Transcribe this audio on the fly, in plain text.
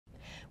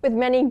With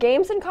many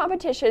games and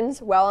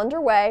competitions well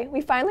underway,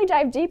 we finally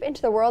dive deep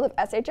into the world of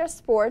SHS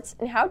sports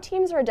and how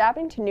teams are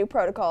adapting to new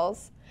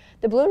protocols.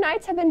 The Blue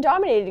Knights have been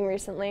dominating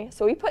recently,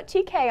 so we put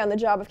TK on the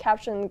job of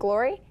capturing the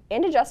glory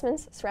and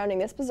adjustments surrounding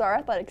this bizarre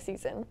athletic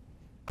season.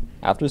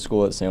 After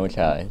school at Sandwich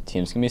High,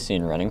 teams can be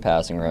seen running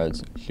passing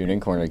routes,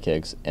 shooting corner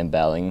kicks, and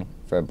battling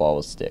for a ball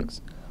with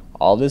sticks.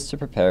 All this to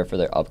prepare for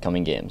their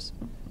upcoming games.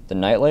 The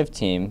Nightlife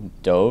team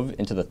dove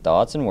into the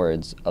thoughts and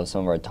words of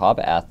some of our top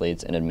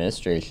athletes and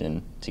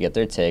administration to get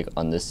their take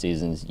on this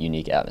season's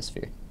unique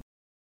atmosphere.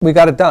 We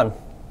got it done,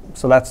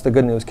 so that's the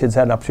good news. Kids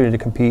had an opportunity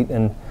to compete,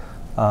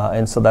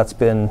 and so that's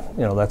been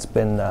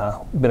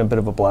a bit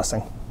of a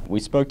blessing. We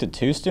spoke to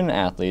 2 student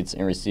athletes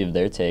and received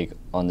their take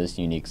on this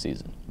unique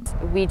season.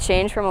 We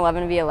changed from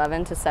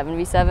 11v11 to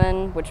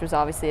 7v7, which was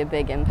obviously a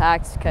big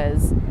impact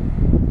because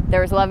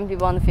there was 11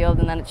 people on the field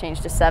and then it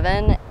changed to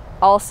 7.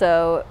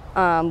 Also,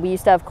 we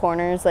used to have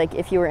corners, like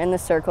if you were in the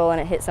circle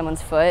and it hit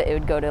someone's foot, it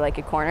would go to like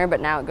a corner,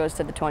 but now it goes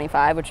to the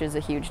 25, which is a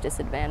huge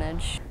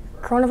disadvantage.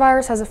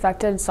 Coronavirus has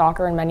affected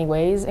soccer in many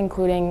ways,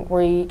 including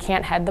where you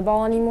can't head the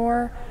ball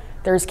anymore.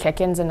 There's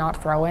kick-ins and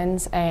not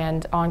throw-ins,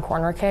 and on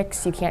corner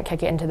kicks, you can't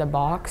kick it into the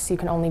box. You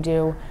can only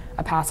do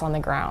a pass on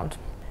the ground.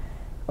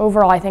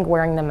 Overall, I think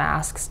wearing the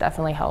masks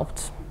definitely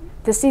helped.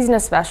 This season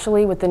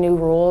especially, with the new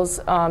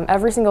rules,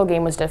 every single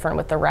game was different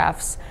with the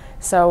refs.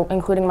 So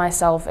including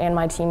myself and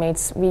my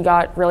teammates, we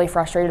got really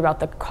frustrated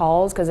about the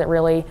calls because it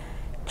really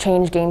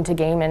changed game to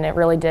game, and it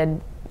really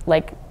did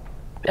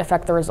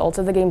affect the results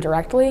of the game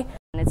directly.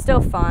 And it's still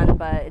fun,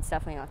 but it's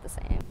definitely not the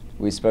same.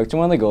 We spoke to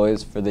one of the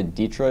goalies for the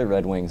Detroit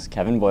Red Wings,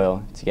 Kevin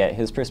Boyle, to get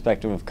his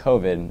perspective of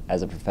COVID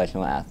as a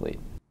professional athlete.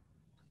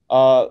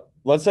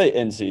 Let's say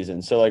in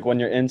season. So when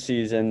you're in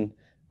season,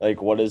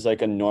 what does a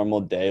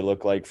normal day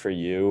look like for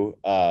you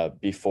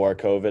before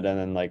COVID,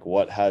 and then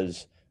what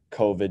has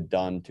COVID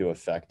done to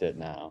affect it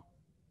now?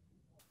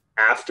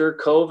 After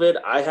COVID,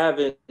 I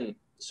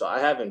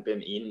haven't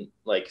been in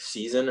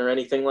season or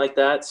anything like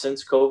that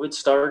since COVID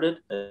started.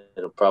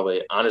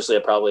 Probably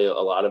a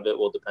lot of it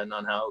will depend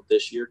on how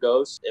this year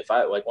goes. If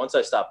once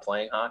I stop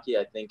playing hockey,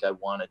 I think I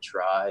want to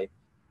try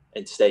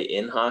and stay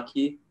in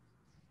hockey,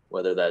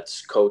 whether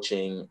that's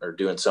coaching or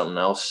doing something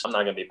else. I'm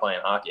not going to be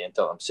playing hockey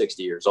until I'm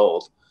 60 years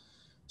old.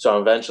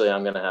 So eventually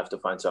I'm going to have to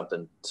find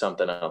something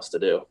else to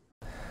do.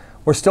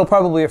 We're still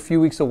probably a few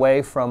weeks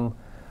away from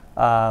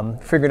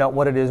figuring out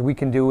what it is we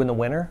can do in the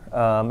winter.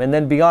 And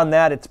then beyond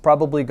that, it's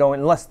probably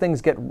going, unless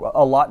things get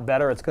a lot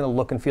better, it's going to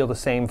look and feel the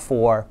same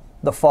for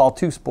the fall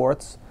 2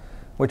 sports,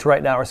 which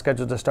right now are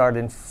scheduled to start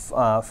in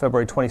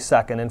February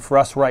 22nd. And for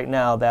us right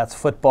now, that's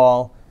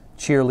football,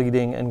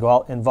 cheerleading, and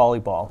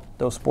volleyball.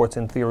 Those sports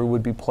in theory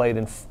would be played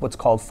in what's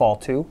called fall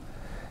 2.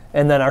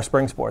 And then our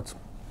spring sports.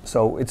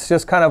 So it's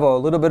just kind of a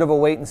little bit of a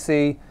wait and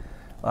see.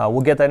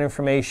 We'll get that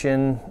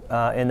information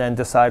and then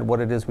decide what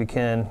it is we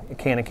can and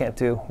can't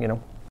do,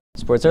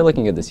 Sports are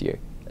looking good this year,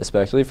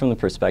 especially from the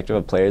perspective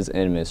of players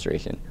and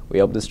administration. We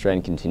hope this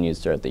trend continues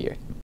throughout the year.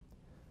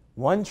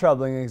 One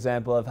troubling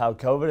example of how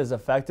COVID has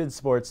affected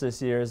sports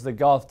this year is the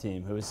golf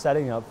team, who is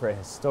setting up for a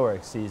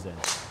historic season.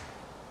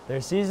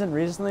 Their season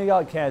recently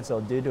got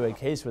canceled due to a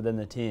case within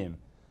the team.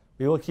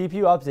 We will keep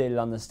you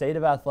updated on the state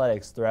of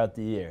athletics throughout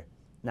the year.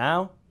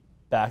 Now,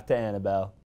 back to Annabelle.